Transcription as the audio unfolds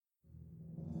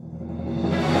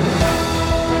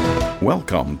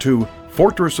Welcome to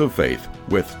Fortress of Faith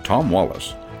with Tom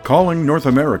Wallace, calling North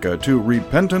America to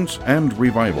repentance and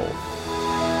revival.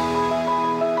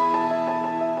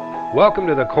 Welcome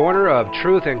to the Corner of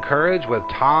Truth and Courage with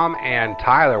Tom and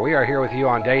Tyler. We are here with you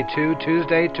on day 2,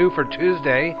 Tuesday, 2 for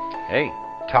Tuesday. Hey.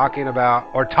 Talking about,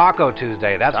 or Taco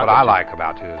Tuesday. That's what I like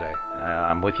about Tuesday.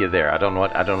 I'm with you there. I don't know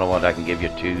what I can give you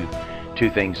two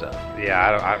things of.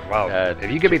 Yeah, if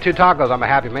you give me 2 tacos, I'm a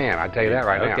happy man. I tell you that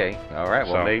right now. Okay, all right.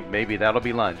 Well, maybe that'll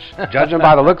be lunch. Judging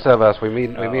by the looks of us, we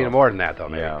mean more than that, though.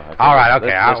 Maybe. Yeah. Okay. All right. Okay.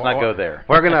 Let's not go there.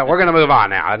 We're gonna move on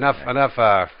now.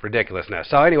 Enough ridiculousness.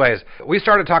 So, anyways, we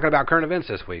started talking about current events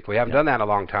this week. We haven't done that in a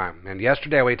long time. And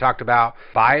yesterday we talked about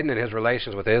Biden and his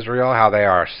relations with Israel, how they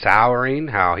are souring,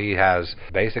 how he has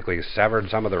basically severed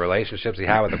some of the relationships he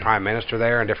had with the prime minister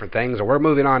there, and different things. And we're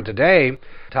moving on today to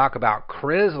talk about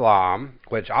Chrislam,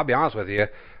 which I'll be honest with you,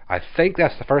 I think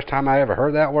that's the first time I ever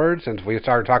heard that word since we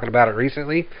started talking about it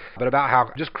recently, but about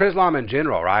how just Chrislam in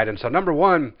general, right? And so number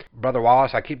one, Brother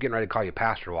Wallace, I keep getting ready to call you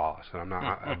Pastor Wallace, and I'm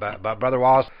not, but Brother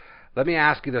Wallace, let me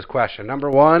ask you this question. Number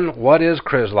one, what is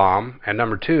Chrislam? And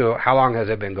number two, how long has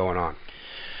it been going on?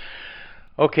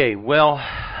 Okay, well,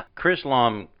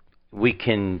 Chrislam, we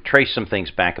can trace some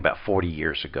things back about 40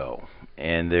 years ago,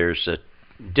 and there's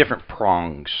different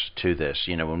prongs to this.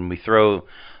 You know, when we throw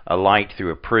a light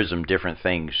through a prism, different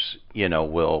things,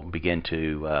 will begin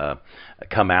to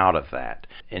come out of that.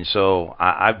 And so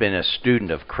I've been a student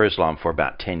of Chrislam for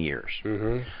about 10 years.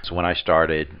 Mm-hmm. So when I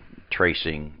started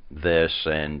tracing this,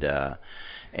 and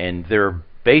there are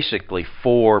basically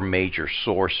 4 major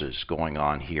sources going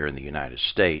on here in the United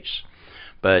States.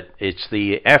 But it's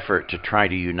the effort to try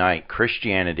to unite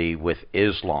Christianity with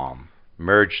Islam,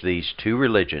 merge these 2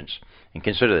 religions, and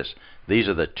consider this, these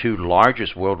are the 2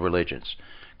 largest world religions.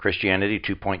 Christianity,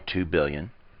 2.2 billion.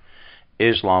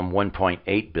 Islam,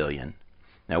 1.8 billion.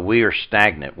 Now, we are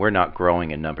stagnant. We're not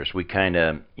growing in numbers. We kind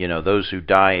of, those who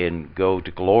die and go to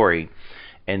glory,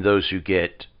 and those who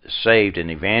get saved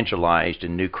and evangelized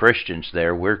and new Christians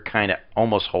there, we're kind of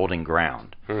almost holding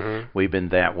ground. Mm-hmm. We've been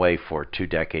that way for 2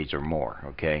 decades or more,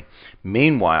 okay?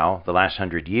 Meanwhile, the last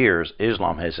 100 years,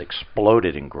 Islam has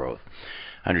exploded in growth.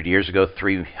 100 years ago,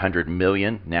 300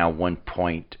 million, now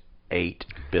 1.8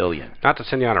 billion. Not to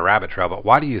send you on a rabbit trail, but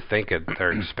why do you think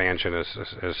their expansion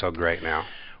is so great now?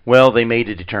 Well, they made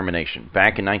a determination.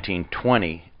 Back in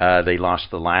 1920, they lost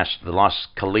the lost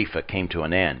caliphate came to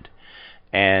an end,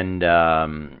 and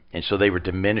so they were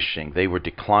diminishing. They were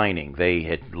declining. They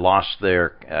had lost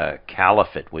their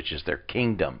caliphate, which is their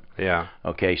kingdom. Yeah.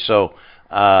 Okay, so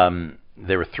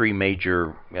there were 3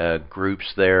 major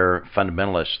groups there,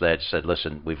 fundamentalists, that said,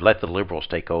 listen, we've let the liberals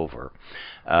take over,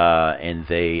 and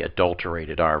they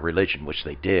adulterated our religion, which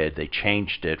they did. They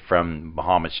changed it from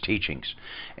Muhammad's teachings.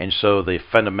 And so the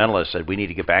fundamentalists said, we need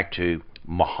to get back to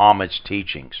Muhammad's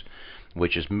teachings,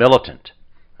 which is militant.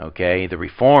 Okay, the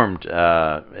Reformed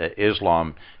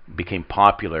Islam became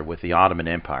popular with the Ottoman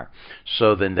Empire.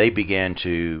 So then they began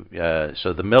to.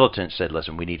 So the militants said,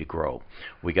 "Listen, we need to grow.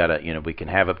 We gotta, we can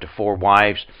have up to 4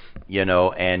 wives,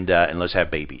 and let's have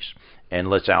babies,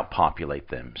 and let's outpopulate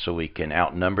them, so we can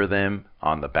outnumber them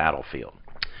on the battlefield."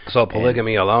 So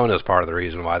polygamy alone is part of the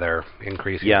reason why they're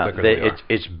increasing. Yeah, quicker than they are.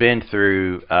 It's been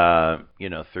through,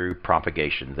 through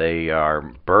propagation. They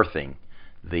are birthing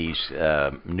these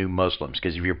new Muslims,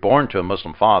 because if you're born to a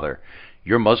Muslim father,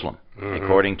 you're Muslim. Mm-hmm.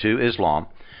 According to Islam,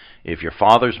 if your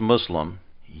father's Muslim,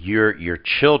 your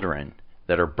children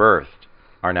that are birthed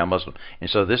are now Muslim. And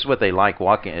so this is what they like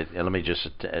walking. Let me just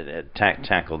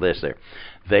tackle this there.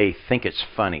 They think it's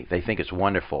funny. They think it's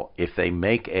wonderful if a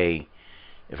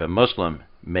Muslim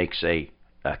makes a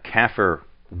kafir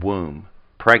womb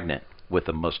pregnant with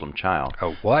a Muslim child.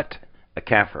 A what? A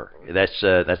kafir.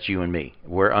 That's you and me.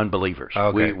 We're unbelievers.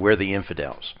 Okay. We're the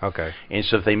infidels. Okay. And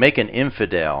so if they make an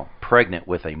infidel pregnant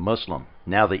with a Muslim,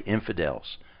 now the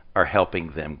infidels are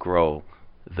helping them grow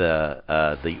the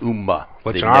ummah,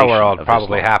 which in our world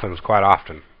probably happens quite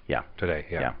often. Yeah. Today.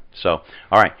 Yeah. So,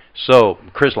 all right. So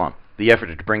Chrislam, the effort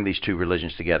to bring these 2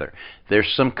 religions together.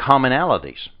 There's some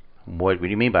commonalities. What do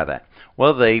you mean by that?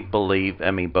 Well, they believe.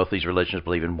 Both these religions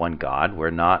believe in one God. We're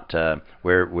not.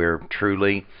 We're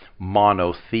truly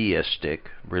monotheistic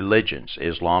religions.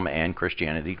 Islam and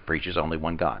Christianity preaches only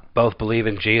one God. Both believe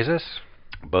in Jesus.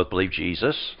 Both believe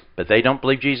Jesus, but they don't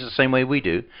believe Jesus the same way we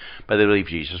do. But they believe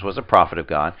Jesus was a prophet of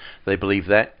God. They believe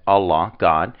that Allah,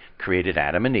 God, created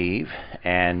Adam and Eve,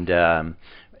 and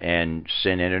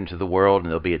sin entered into the world, and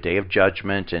there'll be a day of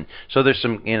judgment. And so there's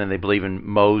some, they believe in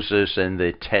Moses and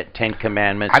the 10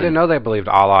 Commandments. I didn't know they believed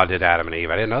Allah did Adam and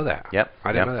Eve. I didn't know that. Yep.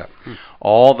 I didn't know that.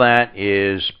 All that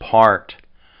is part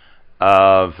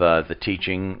of the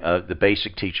teaching, the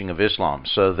basic teaching of Islam.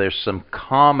 So there's some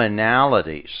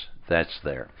commonalities that's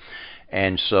there.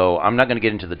 And so I'm not going to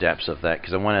get into the depths of that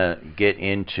because I want to get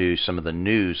into some of the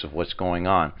news of what's going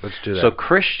on. Let's do that. So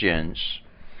Christians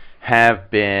have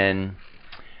been,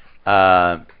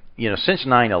 since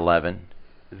 9/11,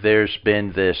 there's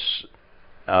been this,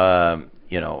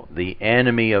 the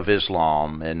enemy of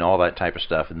Islam and all that type of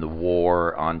stuff, and the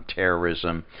war on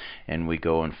terrorism, and we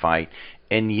go and fight.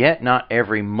 And yet not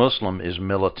every Muslim is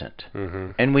militant.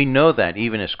 Mm-hmm. And we know that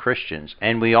even as Christians.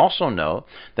 And we also know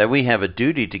that we have a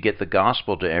duty to get the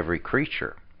gospel to every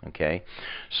creature. Okay?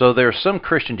 So there are some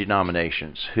Christian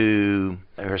denominations who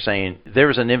are saying there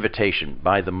was an invitation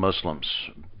by the Muslims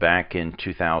back in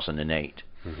 2008.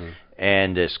 Mm-hmm.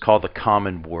 And it's called the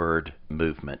Common Word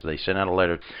Movement. They sent out a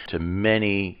letter to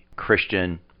many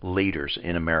Christian leaders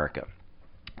in America.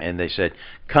 And they said,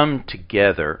 come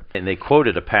together, and they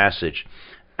quoted a passage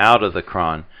out of the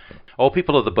Quran. O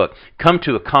people of the book, come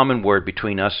to a common word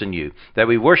between us and you, that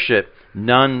we worship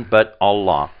none but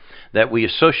Allah, that we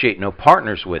associate no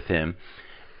partners with Him,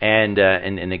 and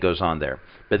it goes on there.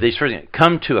 But they first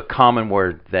come to a common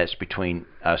word that's between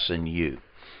us and you.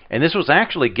 And this was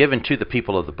actually given to the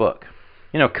people of the book.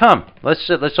 Come,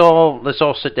 let's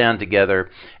all sit down together,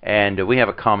 and we have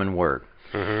a common word.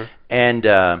 Mm-hmm.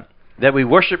 And that we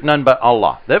worship none but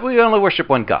Allah, that we only worship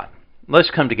one God. Let's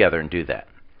come together and do that,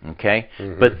 okay?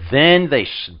 Mm-hmm. But then they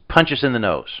punch us in the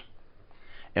nose,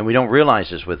 and we don't realize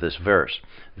this with this verse,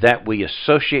 that we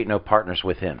associate no partners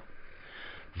with Him.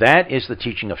 That is the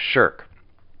teaching of shirk.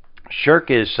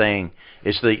 Shirk is saying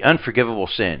it's the unforgivable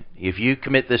sin. If you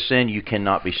commit this sin, you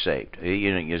cannot be saved.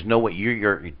 There's no way,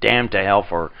 you're damned to hell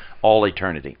for all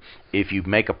eternity if you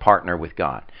make a partner with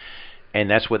God. And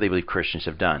that's what they believe Christians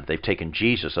have done. They've taken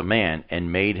Jesus, a man,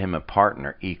 and made Him a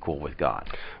partner equal with God.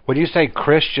 When you say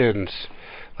Christians,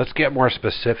 let's get more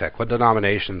specific. What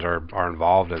denominations are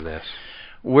involved in this?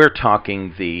 We're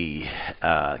talking the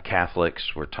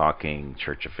Catholics. We're talking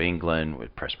Church of England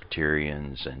with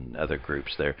Presbyterians and other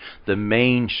groups there. The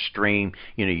mainstream,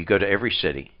 you go to every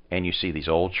city and you see these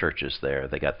old churches there.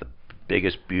 They got the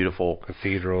biggest, beautiful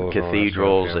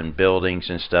cathedrals and buildings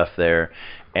and stuff there.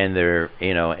 And they're,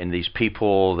 and these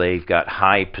people, they've got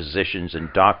high positions and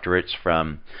doctorates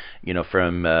from Yale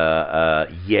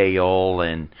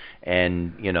and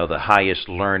the highest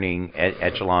learning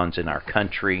echelons in our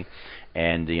country.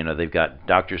 And, they've got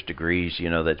doctor's degrees,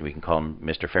 that we can call them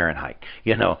Mr. Fahrenheit,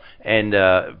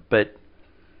 but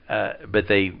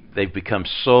they've become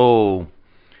so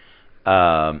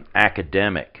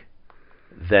academic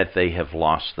that they have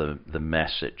lost the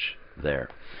message there.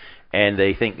 And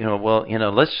they think,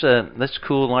 let's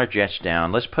cool our jets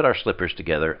down. Let's put our slippers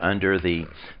together under the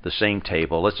same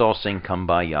table. Let's all sing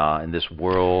Kumbaya in this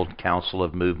World Council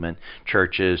of Movement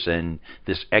churches and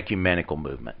this ecumenical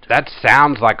movement. That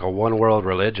sounds like a one-world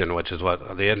religion, which is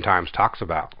what the end times talks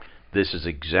about. This is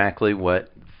exactly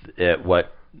what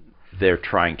they're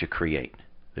trying to create.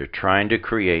 They're trying to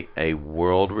create a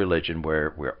world religion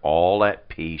where we're all at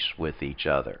peace with each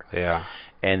other. Yeah.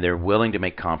 And they're willing to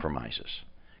make compromises.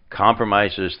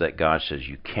 Compromises that God says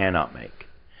you cannot make.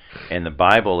 And the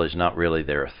Bible is not really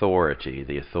their authority.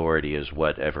 The authority is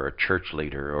whatever a church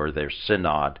leader or their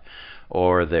synod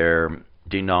or their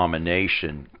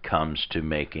denomination comes to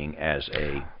making as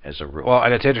a rule. Well,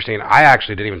 and it's interesting. I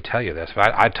actually didn't even tell you this,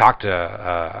 but I talked to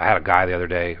I had a guy the other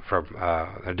day from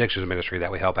an addictions ministry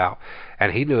that we help out,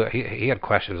 and he had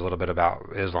questions a little bit about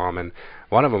Islam, and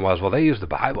one of them was, well, they use the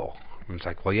Bible. And it's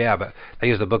like, well, yeah, but they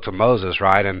use the books of Moses,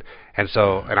 right? And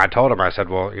I told him, I said,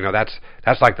 well,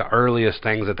 that's like the earliest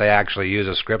things that they actually use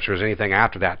as scriptures. Anything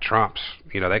after that trumps.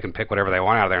 They can pick whatever they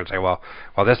want out of there and say, well,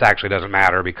 this actually doesn't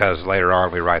matter because later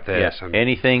on we write this. Yeah. And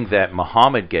anything that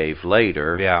Muhammad gave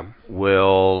later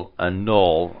will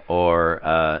annul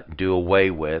or do away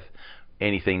with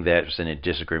anything that's in a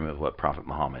disagreement with what Prophet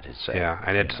Muhammad had said. Yeah,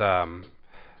 and it's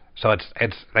so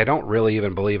it's they don't really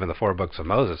even believe in the 4 books of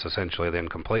Moses, essentially, then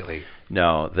completely.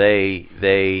 No, they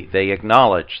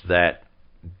acknowledge that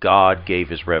God gave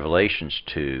His revelations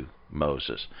to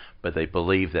Moses, but they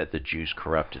believe that the Jews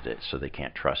corrupted it, so they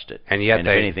can't trust it. And yet, if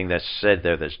anything that's said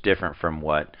there that's different from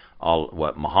what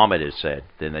Muhammad has said,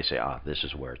 then they say, this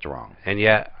is where it's wrong. And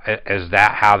yet, is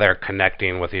that how they're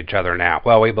connecting with each other now?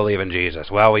 Well, we believe in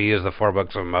Jesus. Well, we use the 4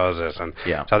 books of Moses, and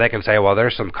so they can say, well,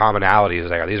 there's some commonalities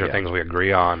there. These are things we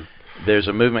agree on. There's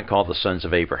a movement called the Sons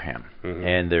of Abraham,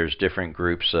 and there's different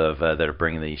groups of that are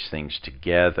bringing these things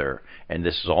together. And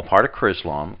this is all part of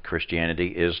Chrislam, Christianity,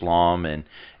 Islam,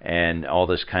 and all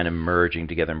this kind of merging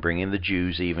together and bringing the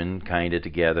Jews even kind of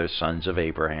together, Sons of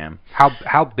Abraham.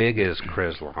 How big is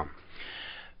Chrislam?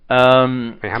 I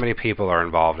mean, how many people are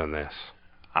involved in this?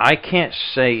 I can't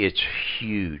say it's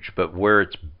huge, but where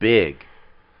it's big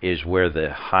is where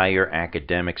the higher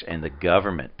academics and the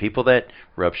government, people that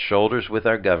rub shoulders with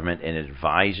our government and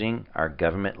advising our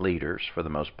government leaders for the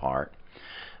most part,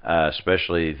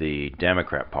 especially the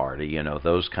Democrat Party, you know,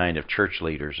 those kind of church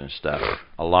leaders and stuff,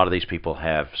 a lot of these people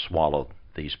have swallowed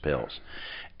these pills.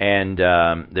 And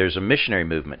there's a missionary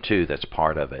movement, too, that's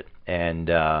part of it, and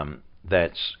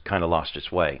that's kind of lost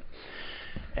its way.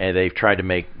 And they've tried to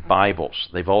make Bibles,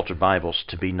 they've altered Bibles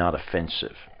to be not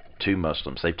offensive to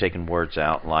Muslims. They've taken words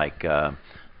out like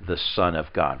the Son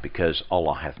of God, because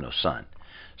Allah hath no son.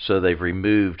 So they've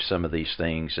removed some of these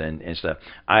things and stuff.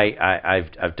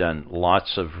 I've done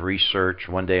lots of research.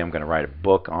 One day I'm going to write a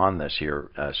book on this here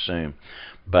soon.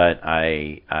 But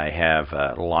I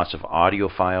have lots of audio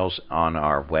files on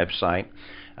our website.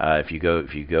 If you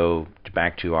go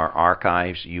back to our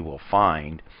archives, you will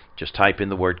find, just type in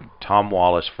the word Tom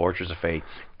Wallace, Fortress of Faith,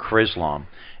 Chrislam,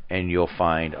 and you'll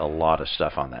find a lot of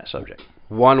stuff on that subject.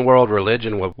 One world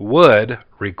religion would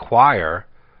require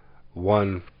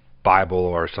one Bible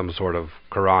or some sort of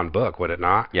Quran book, would it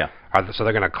not? Yeah. So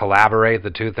they're going to collaborate the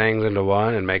two things into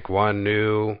one and make one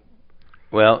new...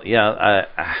 Well, yeah,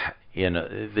 you know,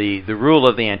 the rule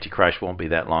of the Antichrist won't be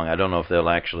that long. I don't know if they'll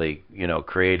actually, you know,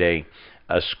 create a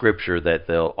scripture that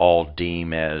they'll all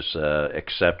deem as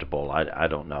acceptable. I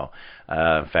don't know.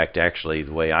 In fact, actually,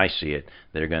 the way I see it,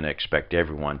 they're going to expect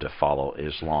everyone to follow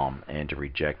Islam and to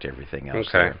reject everything else.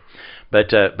 Okay.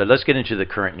 There. But let's get into the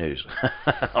current news.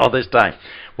 All this time,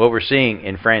 what we're seeing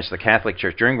in France, the Catholic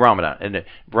Church during Ramadan, and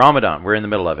Ramadan, we're in the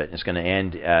middle of it. It's going to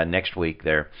end next week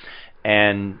there,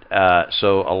 and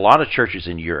so a lot of churches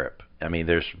in Europe. I mean,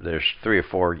 there's 3 or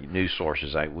 4 news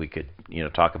sources we could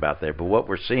talk about there. But what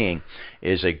we're seeing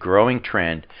is a growing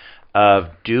trend of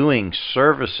doing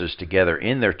services together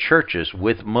in their churches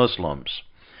with Muslims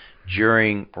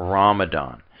during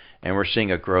Ramadan, and we're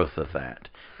seeing a growth of that.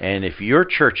 And if your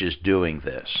church is doing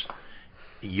this,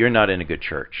 you're not in a good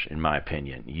church, in my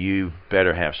opinion. You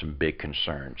better have some big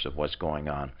concerns of what's going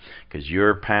on, because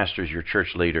your pastors, your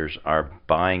church leaders are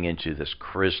buying into this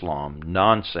Chrislam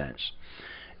nonsense.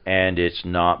 And it's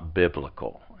not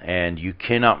biblical. And you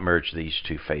cannot merge these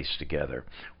two faiths together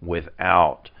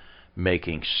without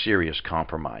making serious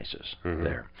compromises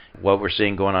there. What we're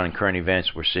seeing going on in current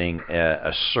events, we're seeing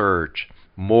a surge,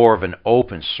 more of an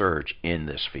open surge in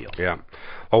this field. Yeah.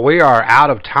 Well, we are out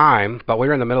of time, but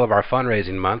we're in the middle of our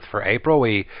fundraising month for April.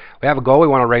 We have a goal. We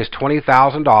want to raise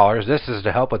 $20,000. This is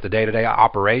to help with the day-to-day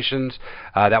operations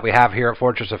that we have here at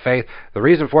Fortress of Faith. The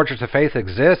reason Fortress of Faith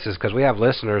exists is because we have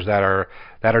listeners that are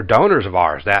donors of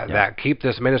ours that keep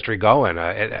this ministry going.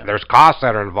 There's costs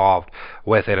that are involved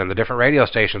with it and the different radio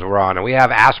stations we're on, and we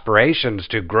have aspirations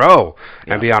to grow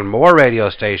and be on more radio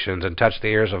stations and touch the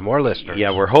ears of more listeners.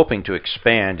 Yeah, we're hoping to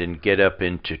expand and get up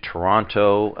into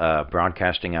Toronto,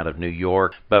 broadcasting out of New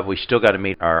York, but we still got to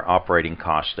meet our operating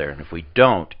costs there, and if we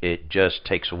don't, it just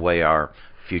takes away our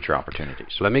future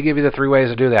opportunities. Let me give you the 3 ways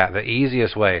to do that. The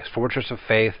easiest way is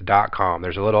fortressoffaith.com.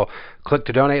 There's a little click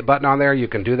to donate button on there. You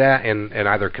can do that in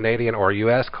either Canadian or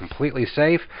U.S., completely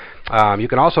safe. You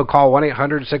can also call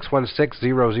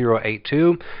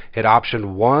 1-800-616-0082, hit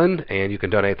option 1, and you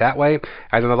can donate that way.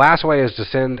 And then the last way is to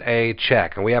send a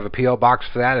check, and we have a P.O. box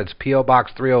for that. It's P.O.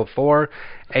 Box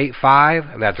 30485,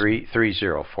 and that's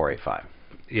 30485.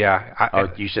 Yeah.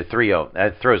 You said 30.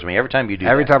 That throws me every time you do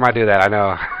Every that. time I do that, I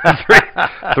know.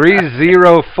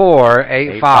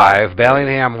 30485,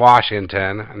 Bellingham,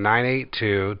 Washington,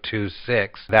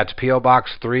 98226. That's P.O.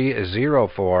 Box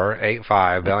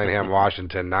 30485, Bellingham,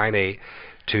 Washington,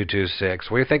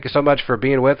 98226. We thank you so much for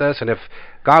being with us, and if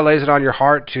God lays it on your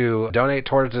heart to donate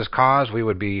towards this cause, we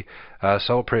would be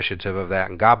so appreciative of that.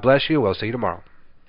 And God bless you. We'll see you tomorrow.